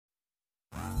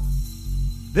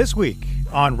This week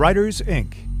on Writers,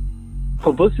 Inc.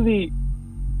 Publicity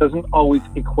doesn't always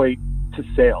equate to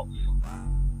sales.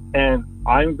 And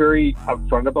I'm very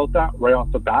upfront about that right off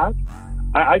the bat.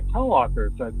 I tell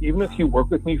authors that even if you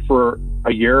work with me for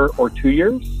a year or 2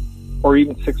 years, or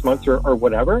even 6 months or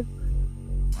whatever,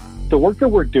 the work that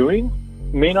we're doing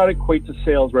may not equate to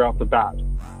sales right off the bat.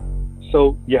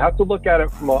 So you have to look at it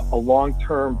from a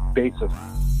long-term basis.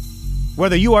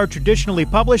 Whether you are traditionally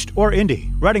published or indie,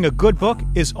 writing a good book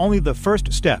is only the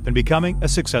first step in becoming a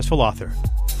successful author.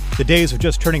 The days of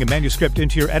just turning a manuscript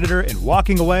into your editor and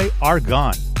walking away are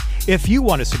gone. If you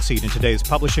want to succeed in today's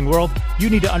publishing world, you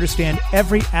need to understand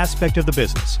every aspect of the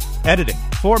business: editing,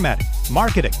 formatting,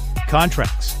 marketing,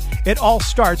 contracts. It all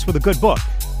starts with a good book.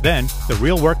 Then the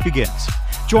real work begins.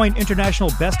 Join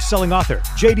international best-selling author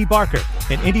J.D. Barker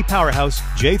and indie powerhouse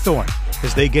Jay Thorne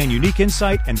as they gain unique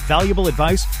insight and valuable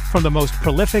advice from the most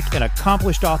prolific and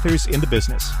accomplished authors in the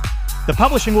business. The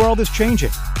publishing world is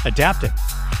changing, adapting.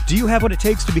 Do you have what it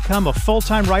takes to become a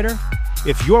full-time writer?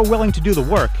 If you're willing to do the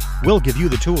work, we'll give you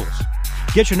the tools.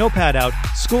 Get your notepad out.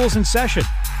 School's in session.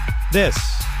 This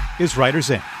is Writers,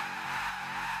 Inc.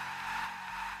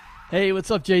 Hey,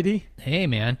 what's up, JD? Hey,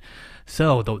 man.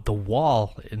 So the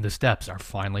wall and the steps are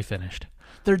finally finished.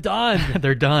 They're done.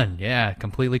 They're done. Yeah,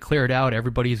 completely cleared out.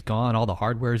 Everybody's gone. All the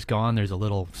hardware's gone. There's a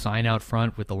little sign out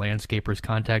front with the landscaper's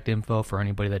contact info for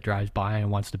anybody that drives by and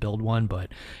wants to build one.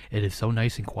 But it is so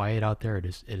nice and quiet out there. It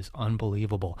is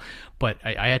unbelievable. But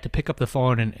I had to pick up the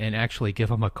phone and actually give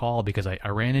them a call because I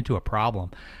ran into a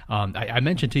problem. I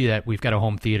mentioned to you that we've got a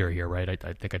home theater here, right?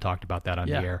 I think I talked about that on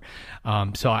the air.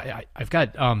 So I've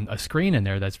got a screen in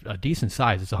there that's a decent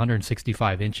size. It's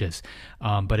 165 inches,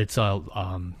 but it's a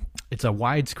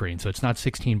widescreen, so it's not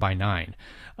 16 by 9.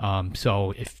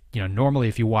 So if normally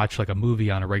if you watch like a movie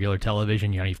on a regular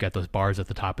television, you've got those bars at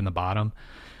the top and the bottom.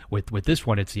 With this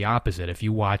one, it's the opposite. If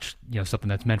you watch something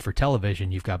that's meant for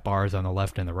television, you've got bars on the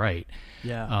left and the right.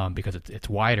 Yeah. Because it's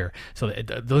wider. So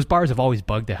those bars have always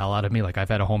bugged the hell out of me. Like I've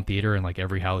had a home theater in like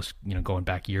every house, going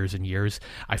back years and years.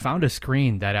 I found a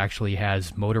screen that actually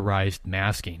has motorized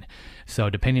masking. So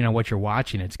depending on what you're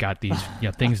watching, it's got these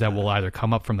things that will either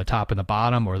come up from the top and the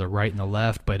bottom or the right and the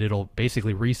left, but it'll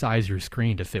basically resize your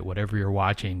screen to fit whatever you're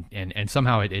watching. And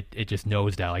somehow it just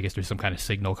knows that. I guess there's some kind of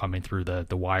signal coming through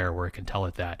the wire where it can tell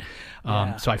it that.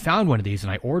 So I found one of these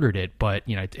and I ordered it, but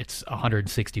it's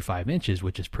 165 inches,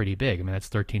 which is pretty big. I mean, that's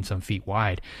 13 some feet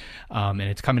wide. And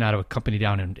it's coming out of a company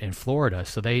down in Florida.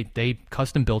 So they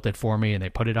custom built it for me and they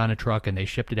put it on a truck and they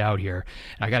shipped it out here.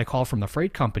 And I got a call from the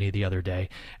freight company the other day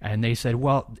and they said,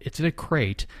 well, it's in a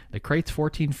crate. The crate's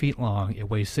 14 feet long. It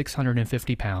weighs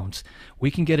 650 pounds. We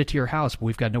can get it to your house, but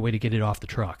we've got no way to get it off the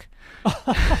truck.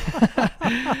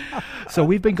 So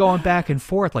we've been going back and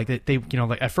forth. Like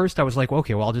like at first I was like, well,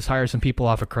 okay, well, I'll just hire some people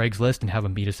off of Craigslist and have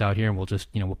them meet us out here and we'll just,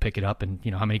 we'll pick it up. And,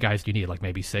 how many guys do you need? Like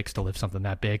maybe 6 to lift something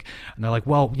that big. And they're like,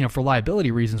 well, for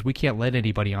liability reasons, we can't let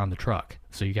anybody on the truck.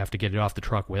 So you have to get it off the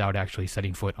truck without actually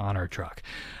setting foot on our truck.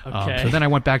 Okay. So then I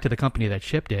went back to the company that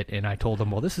shipped it and I told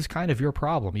them, well, this is kind of your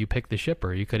problem. You picked the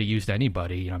shipper. You could have used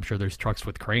anybody. I'm sure there's trucks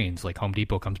with cranes. Like Home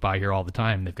Depot comes by here all the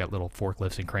time. They've got little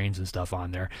forklifts and cranes and stuff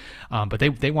on there. But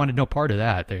they wanted no part of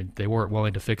that. They weren't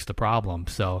willing to fix the problem.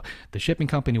 So the shipping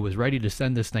company was ready to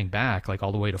send this thing back like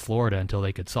all the way to Florida until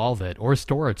they could solve it or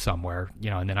store it somewhere,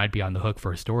 and then I'd be on the hook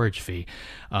for a storage fee.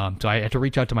 So I had to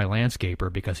reach out to my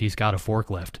landscaper because he's got a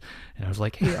forklift. And I was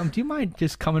like, hey, do you mind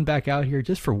just coming back out here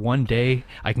just for one day?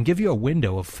 I can give you a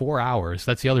window of 4 hours.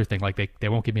 That's the other thing. Like they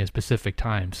won't give me a specific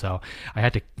time. So I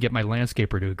had to get my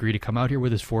landscaper to agree to come out here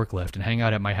with his forklift and hang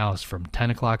out at my house from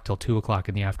 10 o'clock till 2 o'clock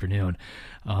in the afternoon.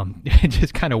 And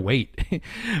just kind of wait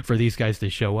for these guys to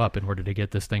show up in order to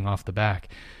get this thing off the back.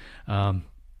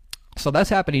 So that's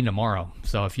happening tomorrow.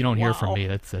 So if you don't hear from me,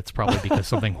 that's probably because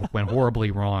something went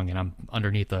horribly wrong and I'm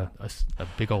underneath a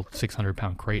big old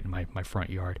 600-pound crate in my front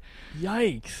yard.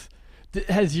 Yikes.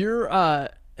 Has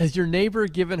your neighbor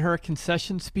given her a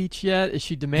concession speech yet? Is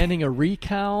she demanding a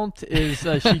recount? Is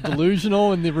she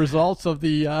delusional in the results of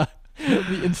the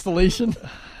installation?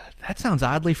 That sounds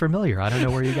oddly familiar. I don't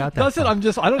know where you got that. That's it.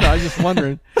 I don't know. I'm just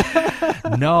wondering.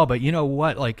 No, but you know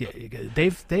what? Like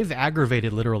they've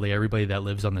aggravated literally everybody that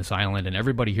lives on this island, and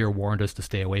everybody here warned us to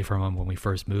stay away from them when we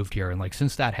first moved here. And like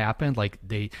since that happened, like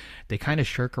they kind of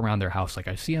shirk around their house. Like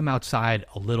I see them outside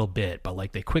a little bit, but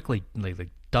like they quickly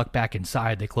duck back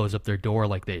inside. They close up their door,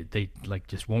 like they like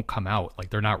just won't come out. Like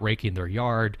they're not raking their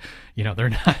yard.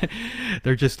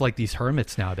 They're just like these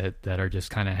hermits now that are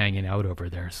just kind of hanging out over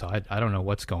there. So I don't know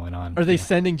what's going on. Are they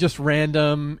sending just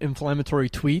random inflammatory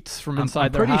tweets from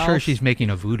inside their house? I'm pretty sure she's making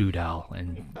a voodoo doll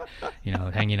and,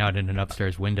 hanging out in an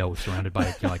upstairs window surrounded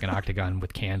by like an octagon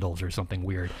with candles or something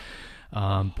weird.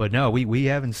 But no, we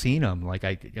haven't seen them. Like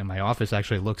my office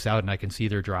actually looks out and I can see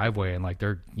their driveway, and like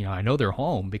they're, I know they're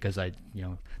home because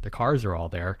the cars are all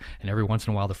there, and every once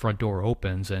in a while the front door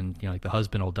opens and, like the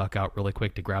husband will duck out really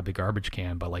quick to grab the garbage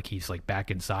can, but like he's like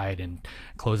back inside and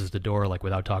closes the door like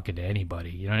without talking to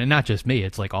anybody, and not just me,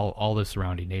 it's like all the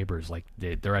surrounding neighbors, like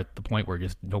they're at the point where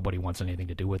just nobody wants anything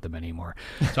to do with them anymore.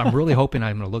 So I'm really hoping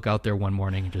I'm going to look out there one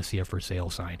morning and just see a for sale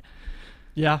sign.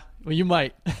 Yeah, well, you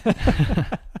might.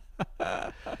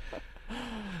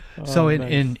 So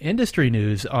in industry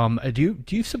news, do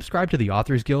you subscribe to the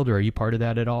Authors Guild, or are you part of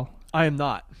that at all? I am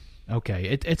not.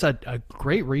 Okay, it's a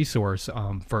great resource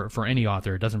for any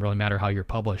author. It doesn't really matter how you're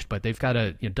published, but they've got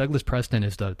Douglas Preston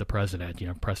is the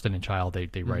president. Preston and Child,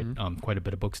 they write quite a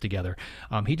bit of books together.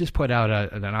 He just put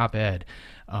out an op-ed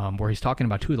where he's talking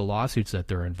about 2 of the lawsuits that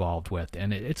they're involved with,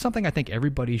 and it's something I think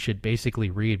everybody should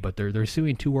basically read. But they're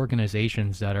suing 2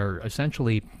 organizations that are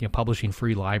essentially publishing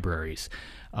free libraries.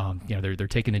 They're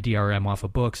taking the DRM off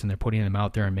of books and they're putting them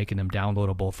out there and making them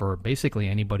downloadable for basically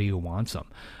anybody who wants them.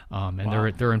 And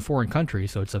wow. they're in foreign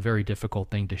countries, so it's a very difficult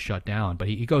thing to shut down. But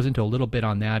he goes into a little bit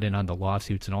on that and on the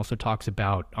lawsuits, and also talks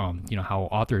about how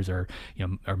authors are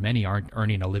many aren't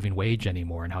earning a living wage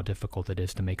anymore, and how difficult it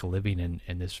is to make a living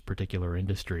in this particular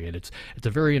industry. And it's a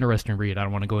very interesting read. I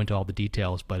don't want to go into all the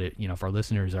details, but if our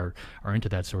listeners are into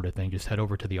that sort of thing, just head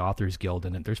over to the Authors Guild,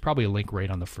 and there's probably a link right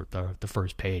on the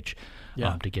first page.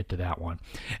 Yeah. To get to that one.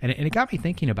 And it got me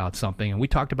thinking about something, and we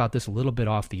talked about this a little bit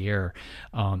off the air.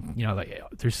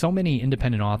 There's so many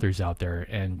independent authors out there,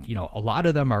 and a lot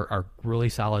of them are really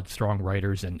solid, strong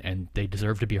writers, and they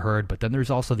deserve to be heard. But then there's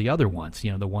also the other ones,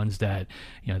 the ones that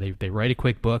they write a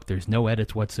quick book, there's no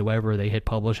edits whatsoever, they hit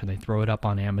publish and they throw it up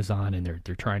on Amazon, and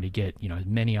they're trying to get as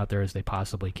many out there as they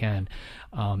possibly can.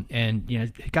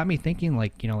 It got me thinking,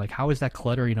 like how is that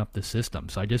cluttering up the system?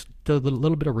 So I just did a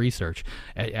little bit of research.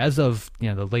 As of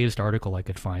the latest article I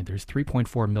could find, there's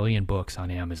 3.4 million books on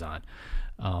Amazon,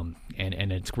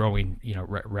 and it's growing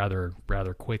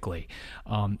rather quickly.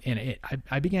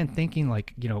 I began thinking,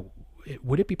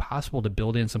 would it be possible to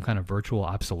build in some kind of virtual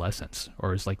obsolescence,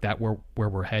 or is like that where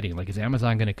we're heading? Like, is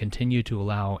Amazon going to continue to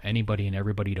allow anybody and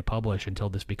everybody to publish until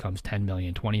this becomes 10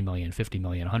 million, 20 million, 50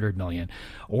 million, 100 million,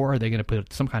 or are they going to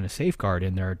put some kind of safeguard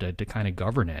in there to kind of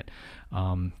govern it?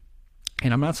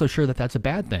 And I'm not so sure that that's a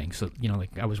bad thing. So,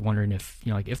 I was wondering if,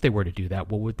 if they were to do that,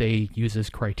 what would they use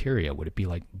as criteria? Would it be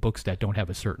like books that don't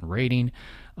have a certain rating?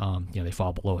 They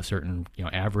fall below a certain,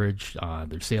 average,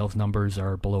 their sales numbers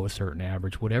are below a certain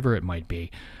average, whatever it might be.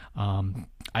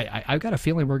 I've got a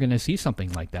feeling we're going to see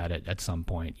something like that at some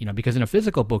point, because in a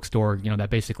physical bookstore, that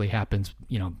basically happens,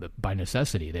 by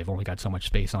necessity. They've only got so much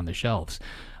space on the shelves.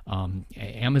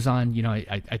 Amazon,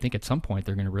 I think at some point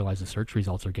they're going to realize the search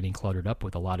results are getting cluttered up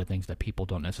with a lot of things that people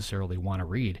don't necessarily want to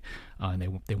read,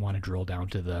 and they want to drill down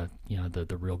to the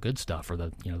the real good stuff, or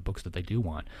the the books that they do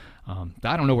want.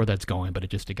 I don't know where that's going, but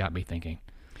it got me thinking.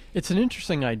 It's an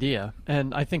interesting idea,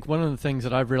 and I think one of the things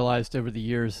that I've realized over the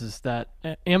years is that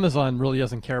Amazon really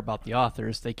doesn't care about the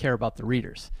authors; they care about the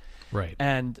readers. Right.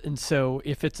 And so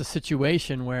if it's a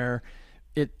situation where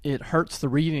it hurts the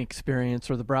reading experience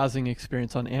or the browsing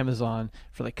experience on Amazon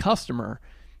for the customer,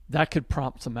 that could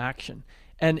prompt some action.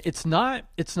 And it's not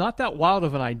that wild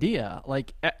of an idea.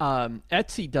 Like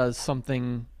Etsy does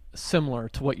something similar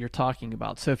to what you're talking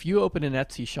about. So if you open an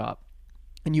Etsy shop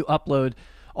and you upload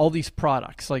all these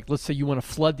products, like let's say you want to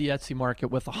flood the Etsy market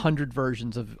with 100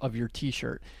 versions of your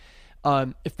t-shirt.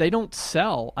 If they don't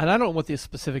sell, and I don't know what the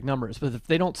specific number is, but if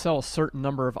they don't sell a certain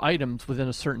number of items within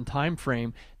a certain time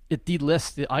frame, it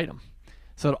delists the item.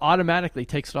 So it automatically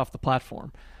takes it off the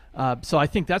platform. So I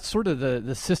think that's sort of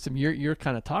the system you're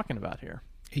kind of talking about here.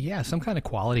 Yeah, some kind of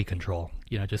quality control,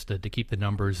 just to keep the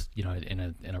numbers,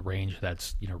 in a range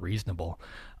that's, reasonable.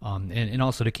 And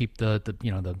also to keep the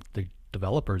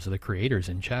developers or the creators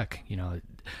in check.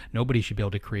 Nobody should be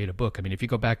able to create a book. I mean, if you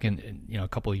go back in a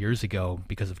couple of years ago,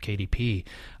 because of KDP,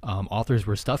 authors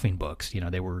were stuffing books.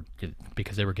 They were,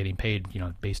 because they were getting paid,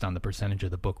 based on the percentage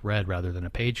of the book read rather than a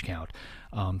page count.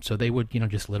 So they would,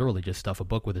 just literally just stuff a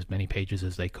book with as many pages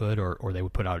as they could, or they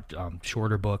would put out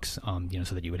shorter books,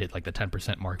 so that you would hit like the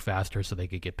 10% mark faster so they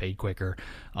could get paid quicker.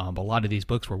 But a lot of these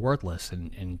books were worthless,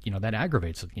 and that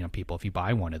aggravates, people if you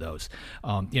buy one of those.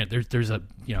 There's a,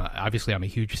 obviously I'm a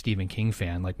huge Stephen King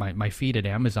fan. Like my feed at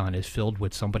Amazon is filled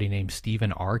with somebody named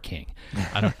Stephen R. King.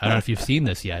 I don't know if you've seen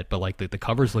this yet, but like the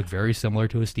covers look very similar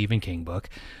to a Stephen King book.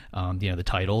 The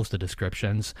titles, the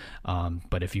descriptions.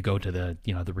 But if you go to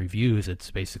the reviews,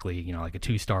 it's basically, like a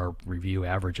 2-star review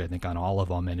average, I think, on all of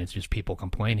them. And it's just people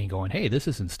complaining, going, hey, this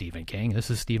isn't Stephen King. This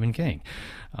is Stephen King.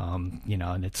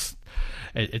 And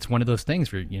it's one of those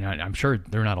things where, I'm sure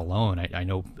they're not alone. I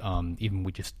know, even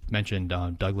we just mentioned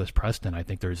Douglas Preston. I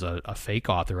think there's a fake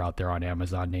author out there on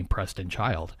Amazon named Preston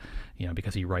Child,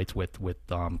 because he writes with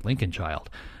Lincoln Child.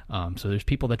 So there's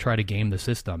people that try to game the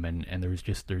system, and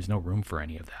there's no room for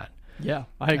any of that. Yeah,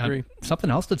 I agree. Something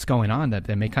else that's going on that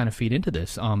may kind of feed into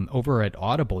this, over at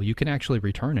Audible, you can actually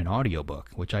return an audiobook,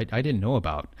 which I didn't know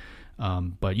about.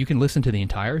 But you can listen to the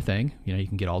entire thing. You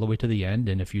can get all the way to the end,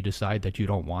 and if you decide that you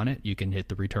don't want it, you can hit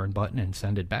the return button and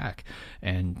send it back.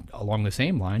 And along the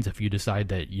same lines, if you decide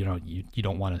that you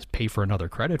don't want to pay for another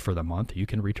credit for the month, you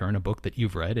can return a book that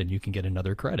you've read and you can get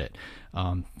another credit.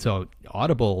 So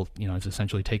Audible, is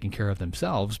essentially taking care of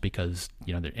themselves because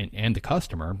and the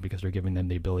customer, because they're giving them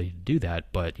the ability to do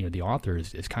that. But the author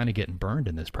is kind of getting burned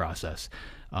in this process.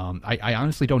 I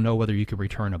honestly don't know whether you can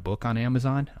return a book on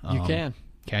Amazon. You can.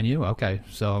 Can you? Okay.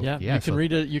 So yeah, you can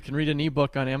read it. You can read an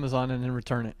ebook on Amazon and then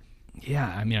return it. Yeah,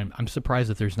 I mean, I'm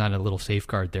surprised that there's not a little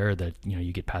safeguard there that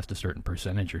you get past a certain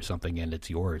percentage or something and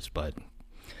it's yours. But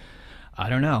I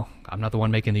don't know. I'm not the one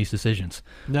making these decisions.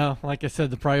 No, like I said,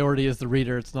 the priority is the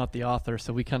reader. It's not the author.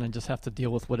 So we kind of just have to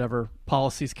deal with whatever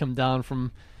policies come down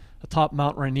from atop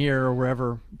Mount Rainier or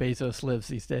wherever Bezos lives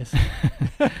these days.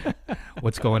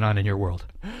 What's going on in your world?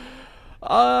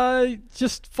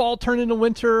 Just fall turning into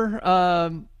winter.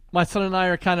 My son and I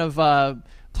are kind of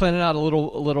planning out a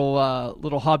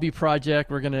little hobby project.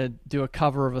 We're gonna do a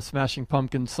cover of a Smashing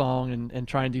Pumpkins song and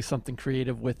try and do something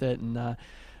creative with it, and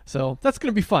so that's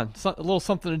gonna be fun. A little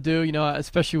something to do,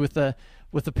 especially with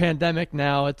the pandemic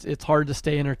now. It's hard to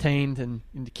stay entertained, and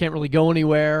you can't really go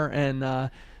anywhere, and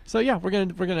so yeah, we're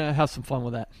gonna have some fun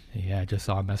with that. Yeah, I just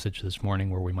saw a message this morning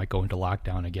where we might go into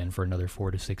lockdown again for another 4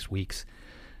 to 6 weeks.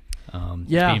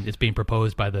 It's being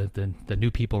proposed by the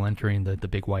new people entering the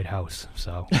big White House.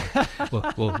 So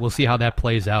we'll see how that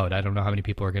plays out. I don't know how many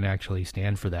people are going to actually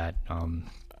stand for that.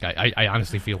 I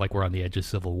honestly feel like we're on the edge of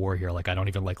civil war here. Like I don't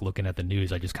even like looking at the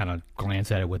news. I just kind of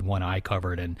glance at it with one eye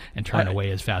covered and turn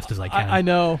away as fast as I can. I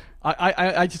know.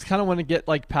 I just kind of want to get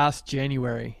like past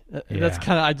January. That's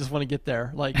kind of, I just want to get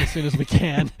there like as soon as we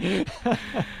can.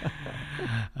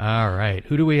 All right.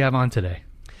 Who do we have on today?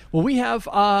 Well, we have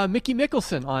Mickey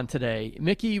Mikkelson on today.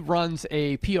 Mickey runs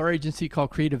a PR agency called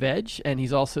Creative Edge, and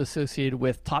he's also associated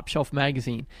with Top Shelf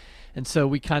Magazine. And so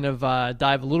we kind of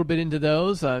dive a little bit into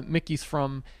those. Mickey's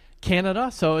from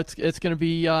Canada, so it's going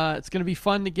to be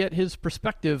fun to get his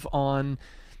perspective on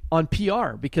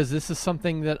PR, because this is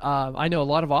something that I know a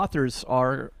lot of authors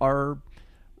are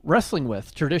wrestling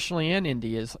with traditionally and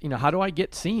indie. Is how do I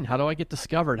get seen? How do I get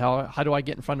discovered? How do I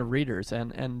get in front of readers?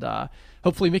 And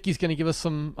hopefully Mickey's going to give us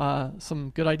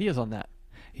some good ideas on that.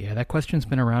 Yeah, that question's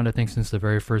been around, I think, since the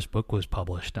very first book was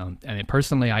published. I mean,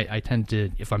 personally, I tend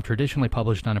to, if I'm traditionally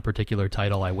published on a particular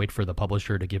title, I wait for the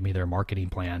publisher to give me their marketing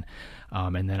plan,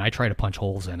 and then I try to punch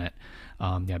holes in it.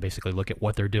 I basically look at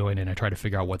what they're doing, and I try to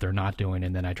figure out what they're not doing,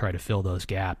 and then I try to fill those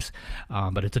gaps.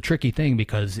 But it's a tricky thing,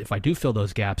 because if I do fill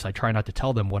those gaps, I try not to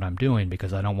tell them what I'm doing,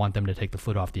 because I don't want them to take the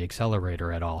foot off the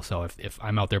accelerator at all. So if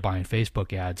I'm out there buying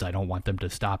Facebook ads, I don't want them to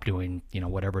stop doing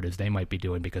whatever it is they might be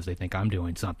doing because they think I'm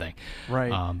doing something.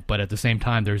 Right. But at the same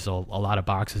time, there's a lot of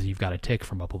boxes you've got to tick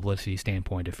from a publicity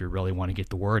standpoint if you really want to get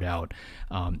the word out.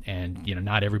 And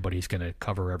not everybody's going to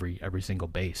cover every single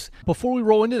base. Before we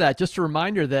roll into that, just a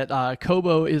reminder that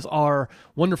Kobo is our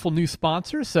wonderful new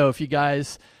sponsor. So if you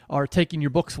guys are taking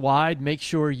your books wide, make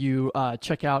sure you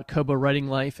check out Kobo Writing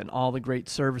Life and all the great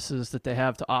services that they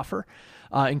have to offer,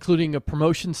 including a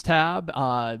promotions tab.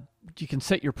 You can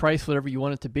set your price whatever you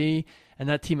want it to be, and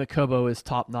that team at Kobo is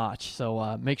top notch.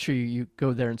 So make sure you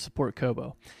go there and support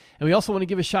Kobo. And we also want to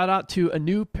give a shout out to a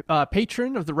new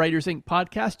patron of the Writers Inc.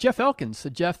 podcast, Jeff Elkins. So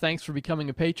Jeff, thanks for becoming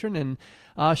a patron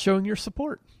and showing your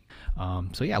support.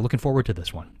 So yeah, looking forward to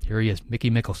this one. Here he is,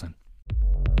 Mickey Mikkelson.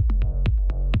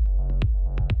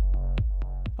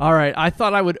 All right, I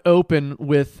thought I would open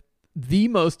with the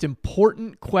most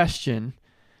important question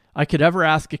I could ever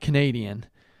ask a Canadian,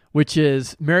 which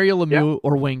is Mario Lemieux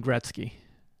or Wayne Gretzky?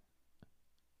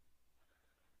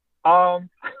 Um,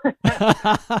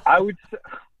 I would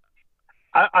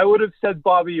I would have said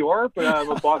Bobby Orr, but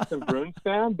I'm a Boston Bruins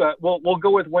fan. But we'll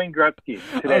go with Wayne Gretzky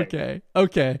today.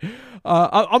 Okay.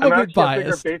 I'm a bit actually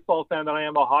biased. a bigger baseball fan than I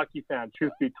am a hockey fan.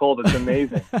 Truth be told, it's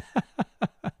amazing.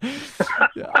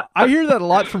 I hear that a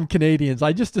lot from Canadians.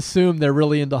 I just assume they're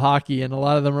really into hockey, and a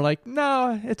lot of them are like,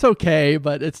 "No, it's okay,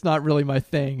 but it's not really my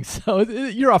thing." So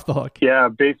you're off the hook. Yeah,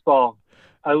 baseball.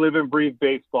 I live and breathe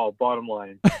baseball, bottom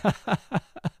line.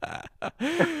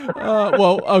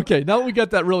 Well, okay. Now that we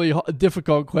got that really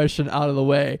difficult question out of the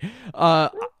way,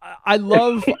 I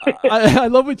love I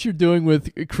love what you're doing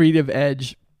with Creative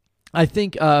Edge. I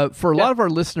think for a lot of our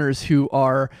listeners who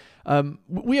are,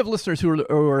 we have listeners who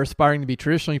are aspiring to be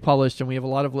traditionally published, and we have a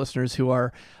lot of listeners who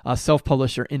are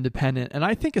self-published or independent. And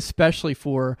I think especially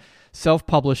for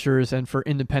self-publishers and for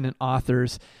independent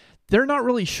authors, they're not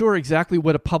really sure exactly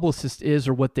what a publicist is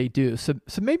or what they do. So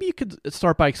maybe you could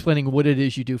start by explaining what it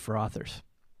is you do for authors.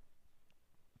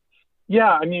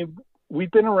 Yeah, I mean,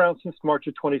 we've been around since March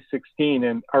of 2016,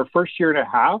 and our first year and a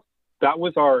half, that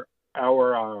was our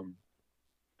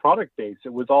product base.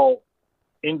 It was all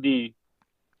indie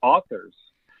authors.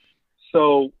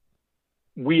 So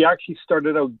we actually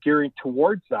started out gearing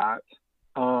towards that.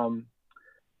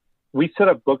 We set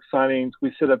up book signings,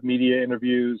 we set up media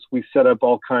interviews, we set up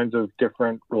all kinds of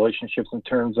different relationships in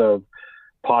terms of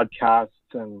podcasts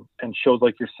and shows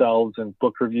like yourselves and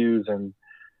book reviews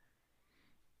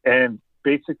and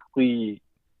basically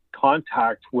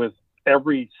contact with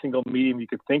every single medium you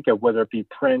could think of, whether it be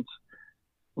print,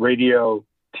 radio,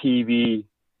 TV,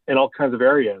 and all kinds of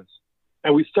areas.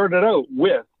 And we started out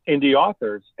with indie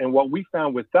authors. And what we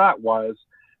found with that was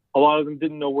a lot of them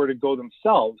didn't know where to go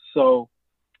themselves. So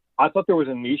I thought there was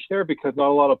a niche there because not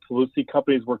a lot of publicity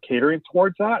companies were catering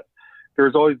towards that. There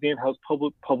was always the in-house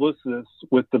publicists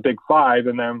with the big five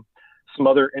and then some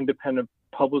other independent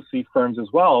publicity firms as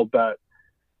well. But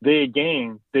they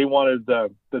wanted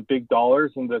the big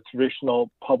dollars and the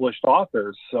traditional published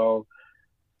authors. So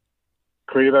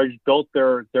Creative Edge built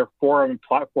their forum and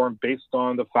platform based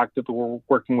on the fact that we're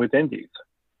working with indies.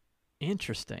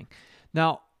 Interesting.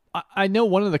 Now, I know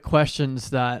one of the questions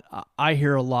that I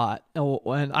hear a lot,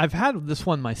 and I've had this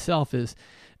one myself, is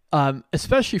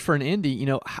especially for an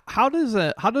indie, how does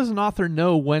an author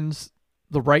know when's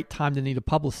the right time to need a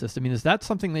publicist? I mean, is that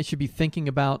something they should be thinking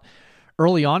about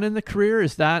early on in the career?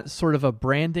 Is that sort of a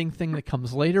branding thing that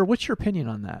comes later? What's your opinion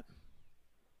on that?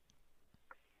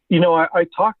 I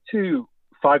talk to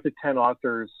 5 to 10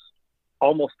 authors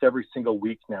almost every single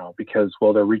week now because,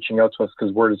 they're reaching out to us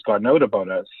because word has gotten out about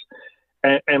us.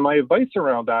 And my advice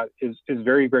around that is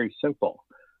very, very simple.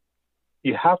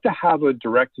 You have to have a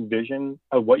direct vision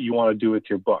of what you want to do with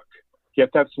your book. You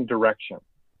have to have some direction.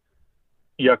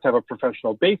 You have to have a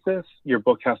professional basis. Your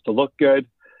book has to look good.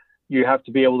 You have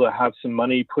to be able to have some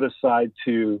money put aside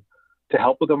to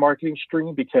help with the marketing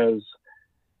stream, because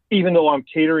even though I'm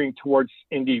catering towards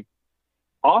indie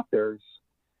authors,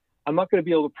 I'm not going to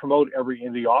be able to promote every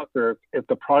indie author if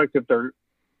the product that they're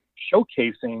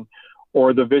showcasing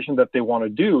or the vision that they want to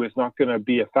do is not going to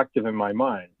be effective in my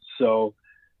mind. So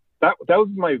that was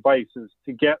my advice, is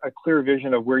to get a clear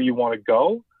vision of where you want to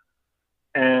go.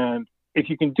 And if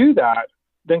you can do that,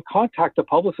 then contact the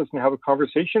publicist and have a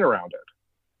conversation around it.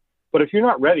 But if you're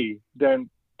not ready, then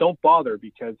don't bother,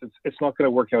 because it's not going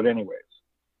to work out anyways.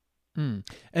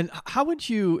 And how would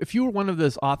you, if you were one of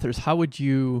those authors,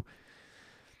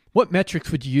 what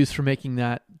metrics would you use for making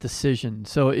that decision?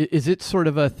 So is it sort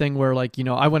of a thing where, like,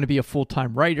 I want to be a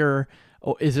full-time writer,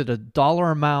 or is it a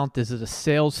dollar amount? Is it a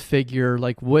sales figure?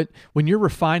 Like, when you're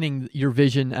refining your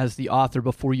vision as the author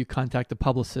before you contact the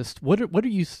publicist, what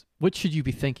should you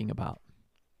be thinking about?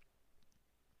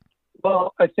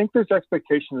 Well, I think there's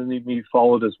expectations that need to be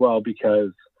followed as well,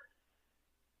 because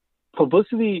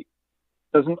publicity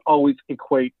doesn't always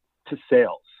equate to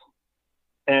sales.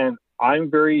 And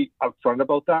I'm very upfront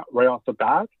about that right off the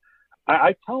bat.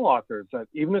 I tell authors that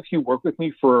even if you work with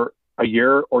me for a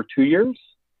year or 2 years,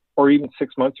 or even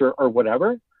 6 months or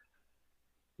whatever,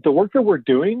 the work that we're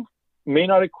doing may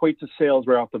not equate to sales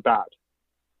right off the bat.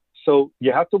 So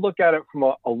you have to look at it from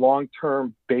a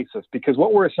long-term basis, because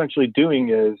what we're essentially doing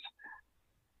is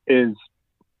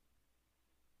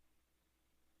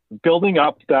building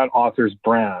up that author's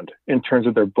brand in terms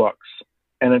of their books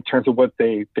and in terms of what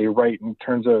they write, in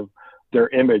terms of their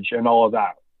image and all of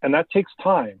that. And that takes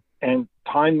time, and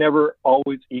time never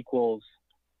always equals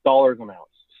dollar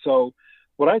amounts. So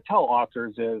what I tell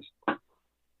authors is,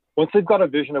 once they've got a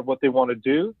vision of what they want to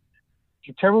do,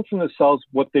 determine for themselves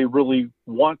what they really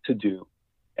want to do,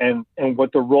 and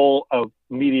what the role of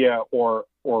media or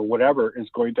whatever is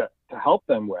going to help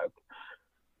them with.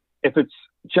 If it's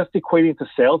just equating to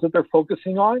sales that they're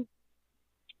focusing on,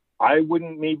 I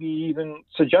wouldn't maybe even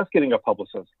suggest getting a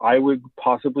publicist. I would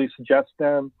possibly suggest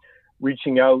them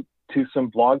reaching out to some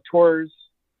blog tours,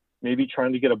 maybe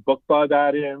trying to get a book bud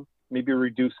ad in, maybe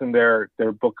reducing their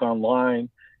book online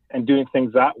and doing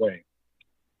things that way.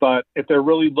 But if they're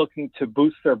really looking to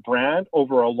boost their brand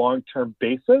over a long-term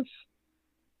basis,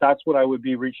 that's what I would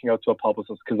be reaching out to a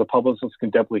publicist, because a publicist can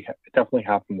definitely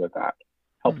help with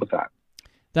that.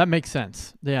 That makes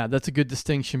sense. Yeah, that's a good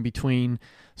distinction between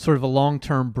sort of a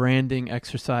long-term branding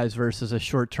exercise versus a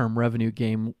short-term revenue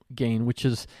gain, which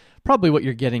is probably what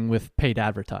you're getting with paid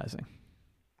advertising.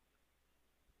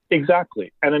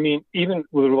 Exactly. And I mean, even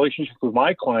with relationships with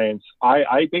my clients,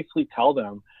 I basically tell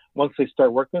them once they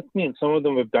start working with me, and some of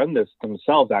them have done this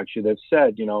themselves, actually, they've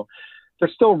said,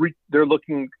 they're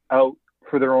looking out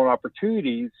for their own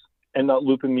opportunities and not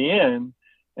looping me in.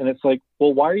 And it's like,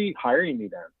 well, why are you hiring me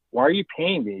then? Why are you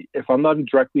paying me if I'm not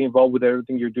directly involved with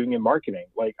everything you're doing in marketing?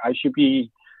 Like, I should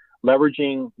be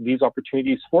leveraging these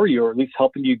opportunities for you, or at least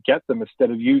helping you get them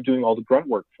instead of you doing all the grunt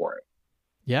work for it.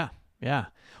 Yeah.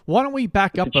 Why don't we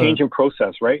back up? A change in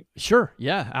process, right? Sure.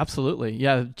 Yeah, absolutely.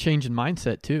 Yeah, change in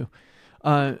mindset too.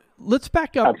 Let's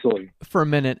back up for a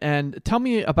minute and tell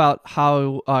me about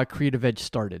how Creative Edge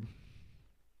started.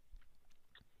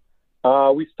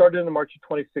 We started in March of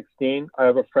 2016. I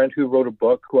have a friend who wrote a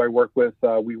book who I work with.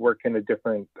 We work in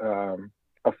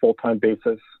a full-time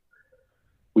basis.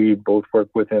 We both work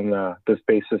within this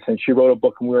basis, and she wrote a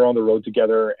book and we were on the road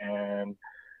together. And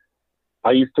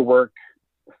I used to work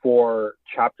for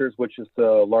Chapters, which is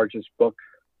the largest book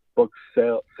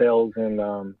sales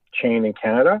and chain in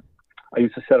Canada. I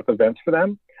used to set up events for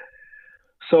them.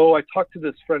 So I talked to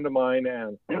this friend of mine,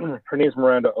 and her name's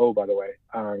Miranda O, by the way,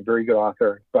 very good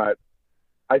author. But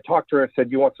I talked to her and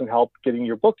said, "You want some help getting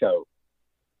your book out?"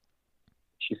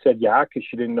 She said, yeah, because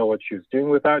she didn't know what she was doing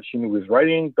with that. She knew he was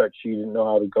writing, but she didn't know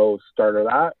how to go start her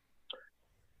that.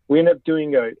 We ended up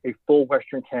doing a full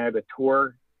Western Canada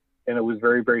tour, and it was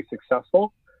very, very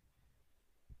successful.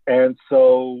 And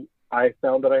so I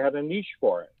found that I had a niche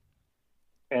for it.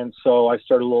 And so I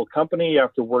started a little company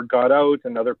after word got out,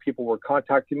 and other people were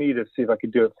contacting me to see if I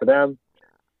could do it for them.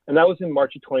 And that was in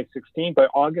March of 2016. By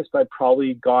August, I'd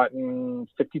probably gotten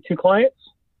 52 clients.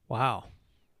 Wow.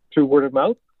 Through word of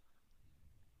mouth.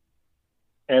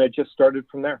 And it just started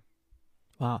from there.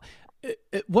 Wow.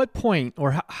 At what point,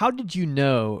 or how did you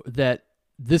know that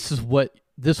this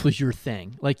was your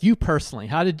thing? Like, you personally,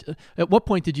 at what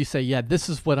point did you say, yeah, this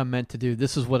is what I'm meant to do.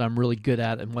 This is what I'm really good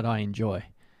at and what I enjoy?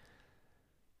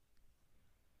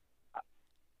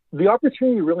 The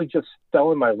opportunity really just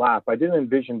fell in my lap. I didn't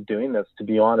envision doing this, to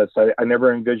be honest. I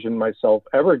never envisioned myself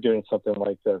ever doing something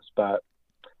like this. But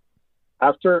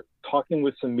after talking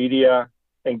with some media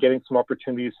and getting some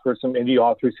opportunities for some indie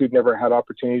authors who'd never had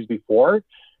opportunities before,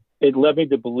 it led me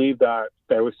to believe that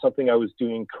there was something I was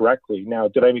doing correctly. Now,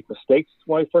 did I make mistakes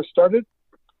when I first started?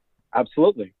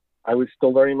 Absolutely. I was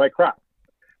still learning my craft.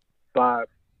 But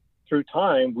through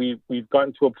time, we've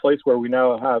gotten to a place where we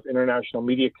now have international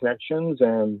media connections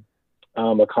and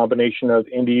a combination of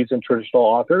indies and traditional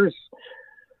authors,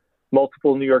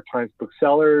 multiple New York Times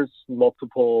booksellers,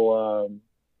 multiple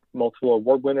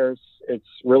award winners. It's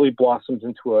really blossomed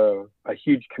into a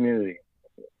huge community.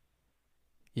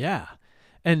 Yeah.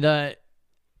 And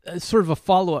sort of a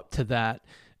follow-up to that,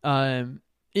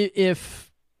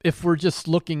 if we're just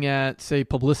looking at, say,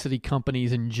 publicity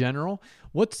companies in general,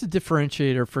 what's the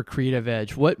differentiator for Creative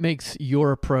Edge? What makes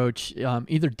your approach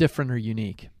either different or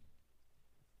unique?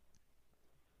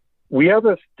 We have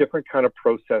a different kind of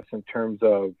process in terms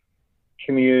of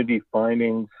community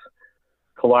findings,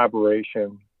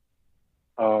 collaboration.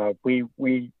 We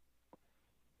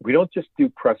don't just do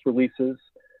press releases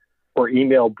or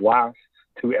email blasts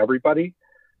to everybody.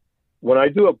 When I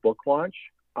do a book launch,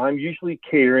 I'm usually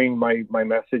catering my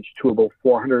message to about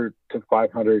 400 to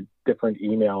 500 different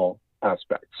email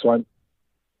aspects. So I'm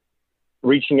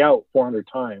reaching out 400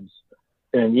 times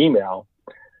in an email.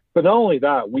 But not only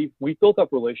that, we've built up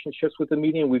relationships with the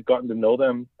media, and we've gotten to know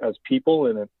them as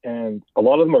people, and a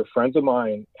lot of them are friends of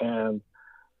mine. And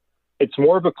it's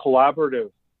more of a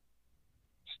collaborative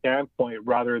standpoint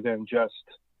rather than just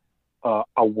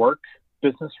a work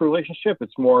business relationship.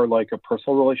 It's more like a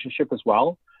personal relationship as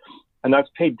well. And that's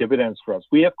paid dividends for us.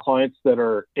 We have clients that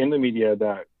are in the media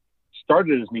that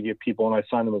started as media people, and I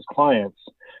signed them as clients.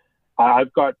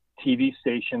 I've got TV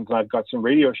stations, and I've got some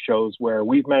radio shows where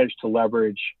we've managed to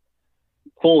leverage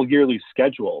full yearly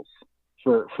schedules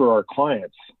for our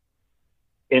clients.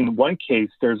 In one case,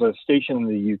 there's a station in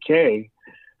the UK,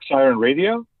 Siren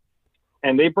Radio,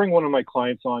 and they bring one of my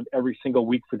clients on every single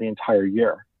week for the entire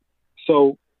year.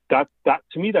 So that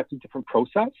to me, that's a different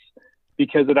process,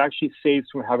 because it actually saves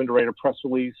from having to write a press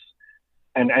release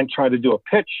and try to do a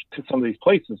pitch to some of these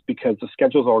places, because the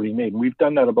schedule's already made. And we've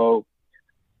done that about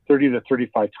 30 to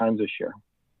 35 times this year.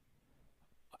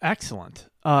 Excellent.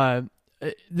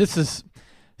 This is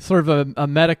sort of a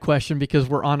meta question because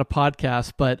we're on a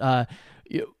podcast, but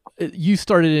you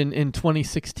started in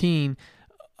 2016.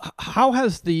 How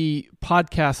has the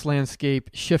podcast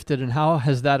landscape shifted, and how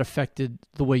has that affected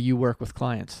the way you work with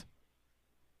clients?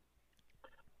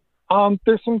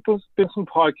 There's been some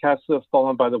podcasts that have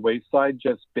fallen by the wayside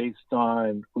just based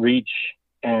on reach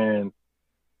and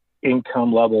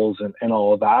income levels and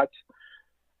all of that.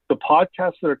 The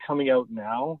podcasts that are coming out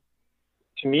now,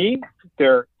 to me,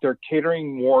 they're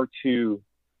catering more to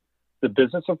the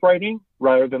business of writing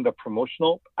rather than the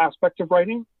promotional aspect of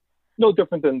writing. No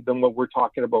different than what we're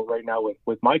talking about right now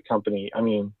with my company. I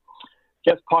mean,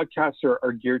 yes, podcasts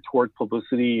are geared toward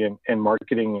publicity and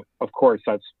marketing. Of course,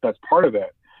 that's part of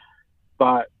it.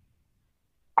 But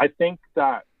I think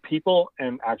that people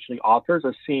and actually authors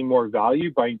are seeing more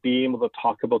value by being able to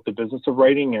talk about the business of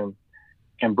writing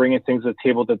and bringing things to the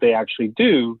table that they actually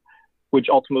do, which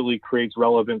ultimately creates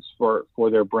relevance for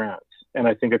their brands. And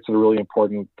I think it's a really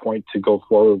important point to go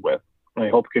forward with. And I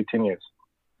hope it continues.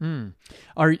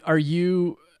 Are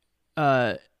you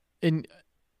do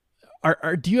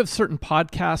you have certain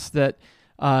podcasts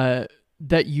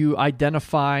that you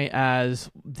identify as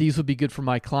these would be good for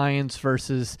my clients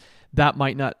versus that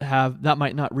might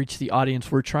not reach the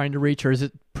audience we're trying to reach, or is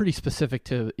it pretty specific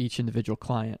to each individual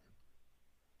client?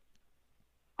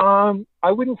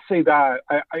 I wouldn't say that.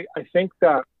 I think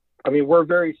that, I mean, we're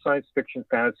very science fiction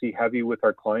fantasy heavy with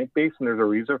our client base, and there's a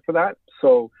reason for that.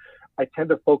 So I tend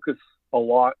to focus a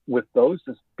lot with those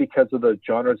just because of the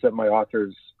genres that my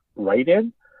authors write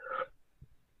in.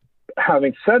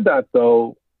 Having said that,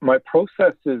 though, my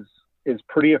process is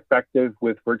pretty effective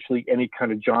with virtually any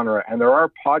kind of genre. And there are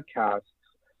podcasts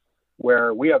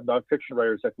where we have nonfiction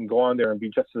writers that can go on there and be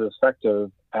just as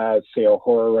effective as, say, a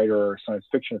horror writer or a science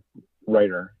fiction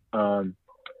writer.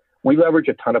 We leverage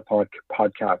a ton of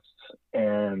podcasts,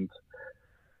 and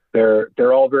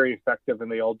they're all very effective,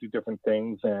 and they all do different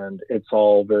things, and it's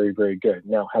all very, very good.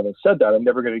 Now, having said that, I'm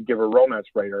never going to give a romance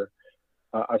writer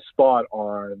a spot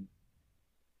on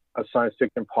a science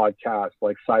fiction podcast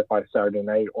like Sci-Fi Saturday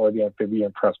Night or the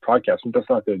Amphibian Press podcast. I'm just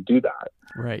not going to do that.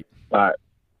 Right. But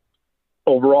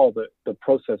overall, the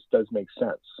process does make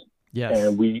sense. Yes.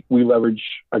 And we leverage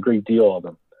a great deal of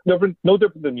them. No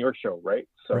different than your show, right?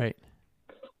 So. Right.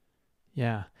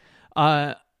 Yeah.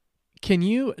 Can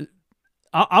you?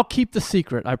 I'll keep the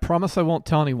secret. I promise I won't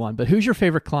tell anyone. But who's your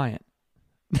favorite client?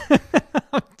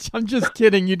 I'm just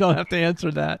kidding. You don't have to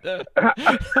answer that.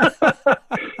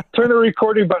 Turn the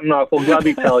recording button off. We'll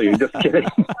gladly tell you. Just kidding.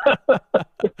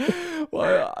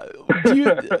 Well,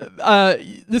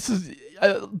 this is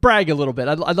brag a little bit.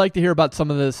 I'd like to hear about some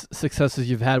of the successes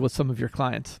you've had with some of your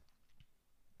clients.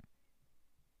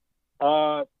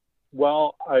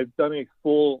 Well, I've done a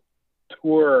full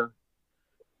tour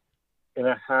and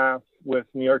a half with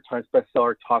New York Times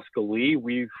bestseller Tosca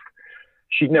Lee.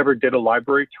 She never did a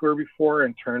library tour before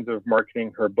in terms of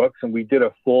marketing her books, and we did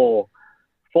a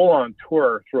full-on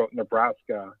tour throughout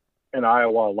Nebraska and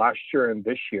Iowa last year and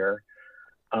this year.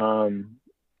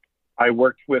 I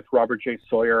worked with Robert J.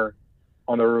 Sawyer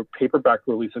on the paperback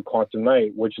release of Quantum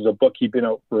Night, which is a book he'd been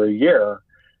out for a year,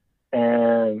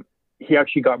 and he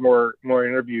actually got more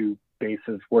interview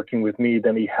bases working with me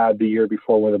than he had the year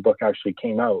before when the book actually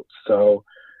came out. So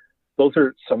those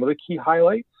are some of the key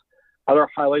highlights. Other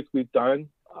highlights we've done,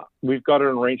 we've got an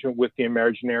arrangement with the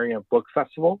Imaginarium Book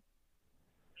Festival.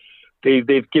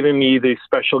 They've given me the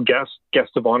special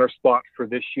guest of honor spot for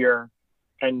this year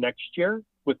and next year,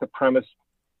 with the premise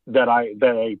that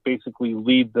I basically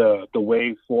lead the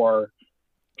way for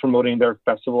promoting their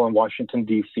festival in Washington,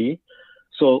 D.C.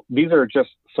 So these are just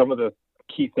some of the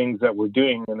key things that we're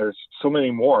doing, and there's so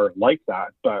many more like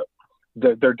that, but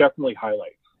they're definitely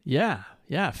highlights. Yeah,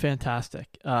 fantastic.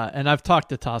 And I've talked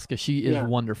to Tosca. She is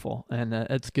wonderful, and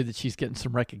it's good that she's getting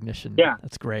some recognition. Yeah.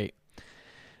 That's great.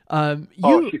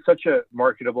 She's such a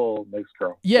marketable nice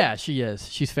girl. Yeah, she is.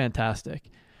 She's fantastic.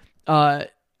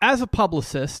 As a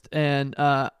publicist, and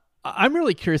I'm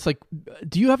really curious, like,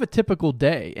 do you have a typical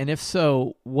day? And if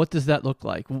so, what does that look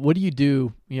like? What do you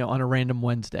do, on a random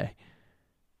Wednesday?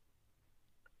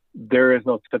 There is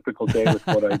no typical day with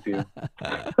what I do.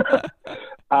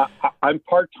 I'm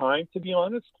part-time, to be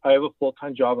honest. I have a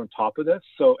full-time job on top of this.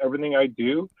 So everything I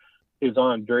do is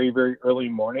on very, very early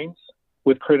mornings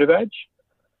with Creative Edge,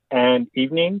 and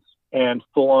evenings, and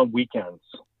full-on weekends.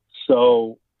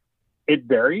 So it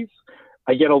varies.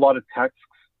 I get a lot of texts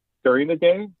during the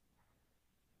day,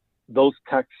 those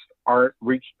texts aren't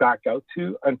reached back out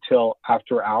to until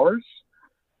after hours.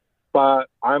 But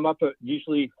I'm up at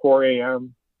usually 4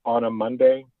 a.m. on a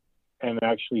Monday, and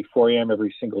actually 4 a.m.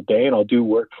 every single day. And I'll do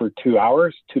work for 2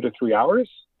 hours, 2 to 3 hours.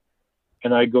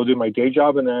 And I go do my day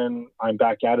job, and then I'm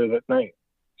back at it at night.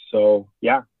 So,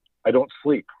 yeah, I don't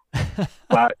sleep.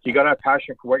 But you got to have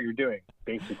passion for what you're doing,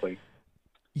 basically.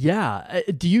 Yeah.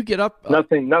 Do you get up?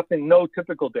 Nothing, no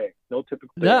typical day. No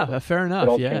typical day. Yeah, fair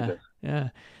enough. Yeah. Changes. Yeah.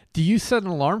 Do you set an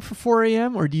alarm for 4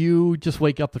 a.m. or do you just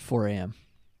wake up at 4 a.m.?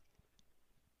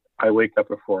 I wake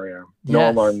up at 4 a.m. No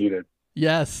alarm needed.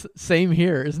 Yes, same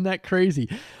here. Isn't that crazy?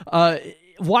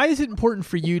 Why is it important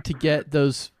for you to get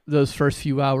those first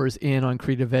few hours in on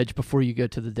Creative Edge before you go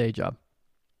to the day job?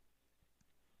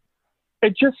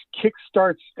 It just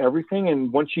kickstarts everything.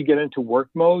 And once you get into work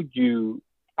mode,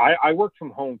 I work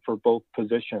from home for both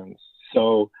positions.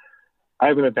 So I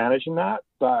have an advantage in that,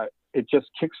 but it just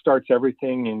kickstarts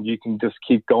everything, and you can just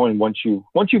keep going. Once you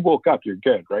woke up, you're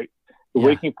good, right? The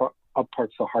waking up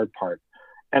part's the hard part,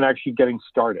 and actually getting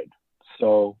started.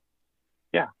 So,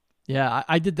 yeah. Yeah,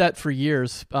 I did that for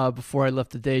years before I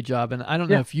left the day job, and I don't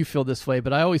know if you feel this way,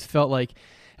 but I always felt like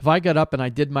if I got up and I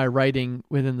did my writing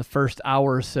within the first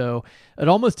hour or so, it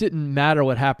almost didn't matter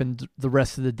what happened the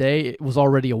rest of the day. It was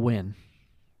already a win.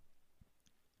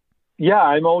 Yeah,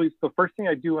 I'm always, the first thing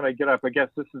I do when I get up, I guess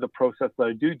this is a process that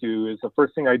I do is the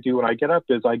first thing I do when I get up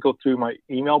is I go through my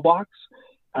email box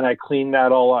and I clean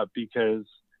that all up, because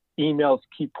emails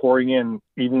keep pouring in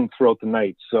even throughout the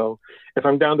night. So if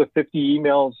I'm down to 50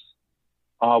 emails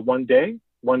one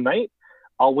night,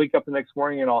 I'll wake up the next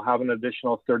morning and I'll have an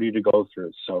additional 30 to go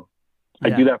through. So I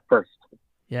do that first.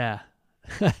 Yeah.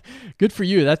 Good for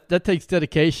you. That takes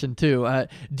dedication too.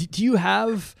 Do you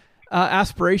have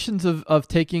aspirations of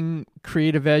taking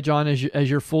Creative Edge on as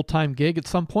your full-time gig at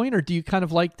some point, or do you kind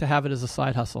of like to have it as a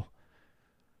side hustle?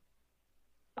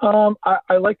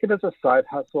 I like it as a side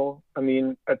hustle. I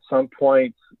mean, at some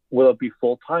point, will it be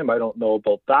full-time? I don't know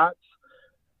about that.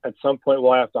 At some point,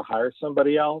 will I have to hire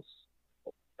somebody else?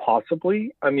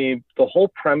 Possibly. I mean, the whole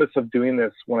premise of doing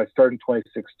this when I started in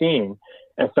 2016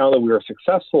 and found that we were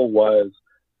successful was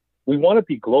we want to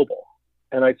be global.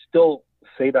 And I still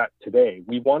say that today.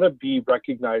 We want to be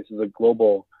recognized as a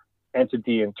global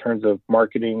entity in terms of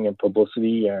marketing and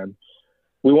publicity. And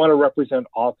we want to represent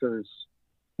authors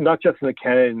not just in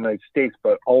Canada and the United States,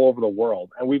 but all over the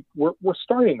world. And we're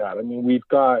starting that. I mean, we've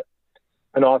got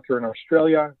an author in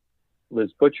Australia, Liz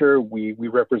Butcher. We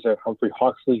represent Humphrey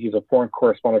Hawksley. He's a foreign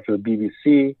correspondent for the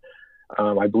BBC.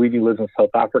 I believe he lives in South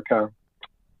Africa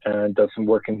and does some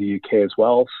work in the UK as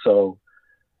well. So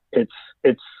it's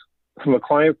from a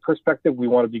client perspective, we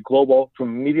want to be global. From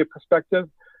a media perspective,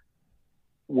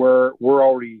 we're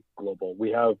already global. We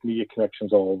have media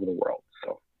connections all over the world.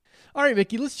 So. All right,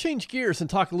 Mickey, let's change gears and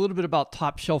talk a little bit about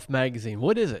Top Shelf Magazine.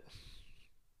 What is it?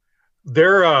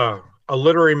 They're a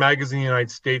literary magazine in the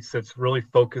United States that's really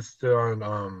focused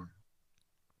on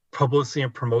publicity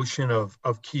and promotion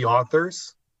of key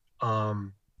authors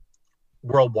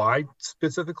worldwide.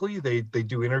 Specifically, they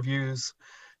do interviews,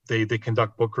 they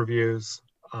conduct book reviews,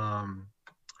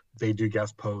 they do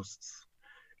guest posts.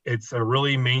 It's a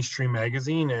really mainstream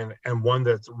magazine and one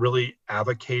that's really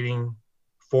advocating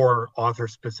for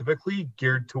authors specifically,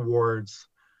 geared towards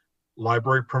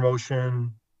library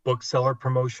promotion, bookseller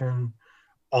promotion,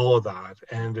 all of that.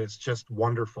 And it's just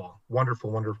wonderful, wonderful,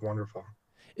 wonderful, wonderful.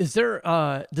 Is there,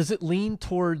 does it lean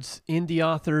towards indie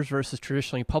authors versus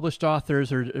traditionally published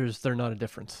authors, or is there not a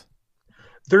difference?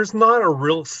 There's not a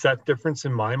real set difference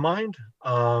in my mind.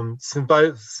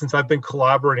 Since I've been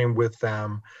collaborating with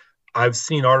them, I've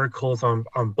seen articles on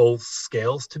both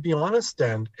scales, to be honest.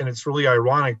 And it's really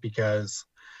ironic because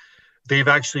they've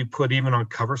actually put, even on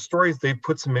cover stories, they've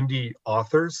put some indie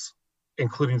authors,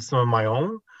 including some of my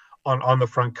own, on the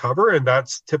front cover, and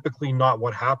that's typically not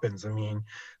what happens. I mean,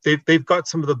 they've got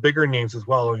some of the bigger names as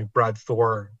well. I mean, Brad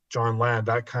Thor, John Land,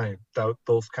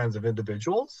 those kinds of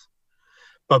individuals.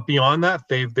 But beyond that,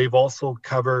 they've also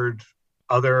covered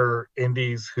other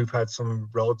indies who've had some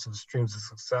relative streams of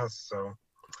success. So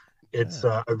it's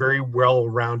a very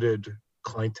well-rounded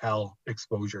clientele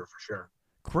exposure for sure.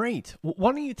 Great. Well,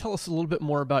 why don't you tell us a little bit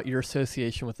more about your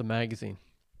association with the magazine?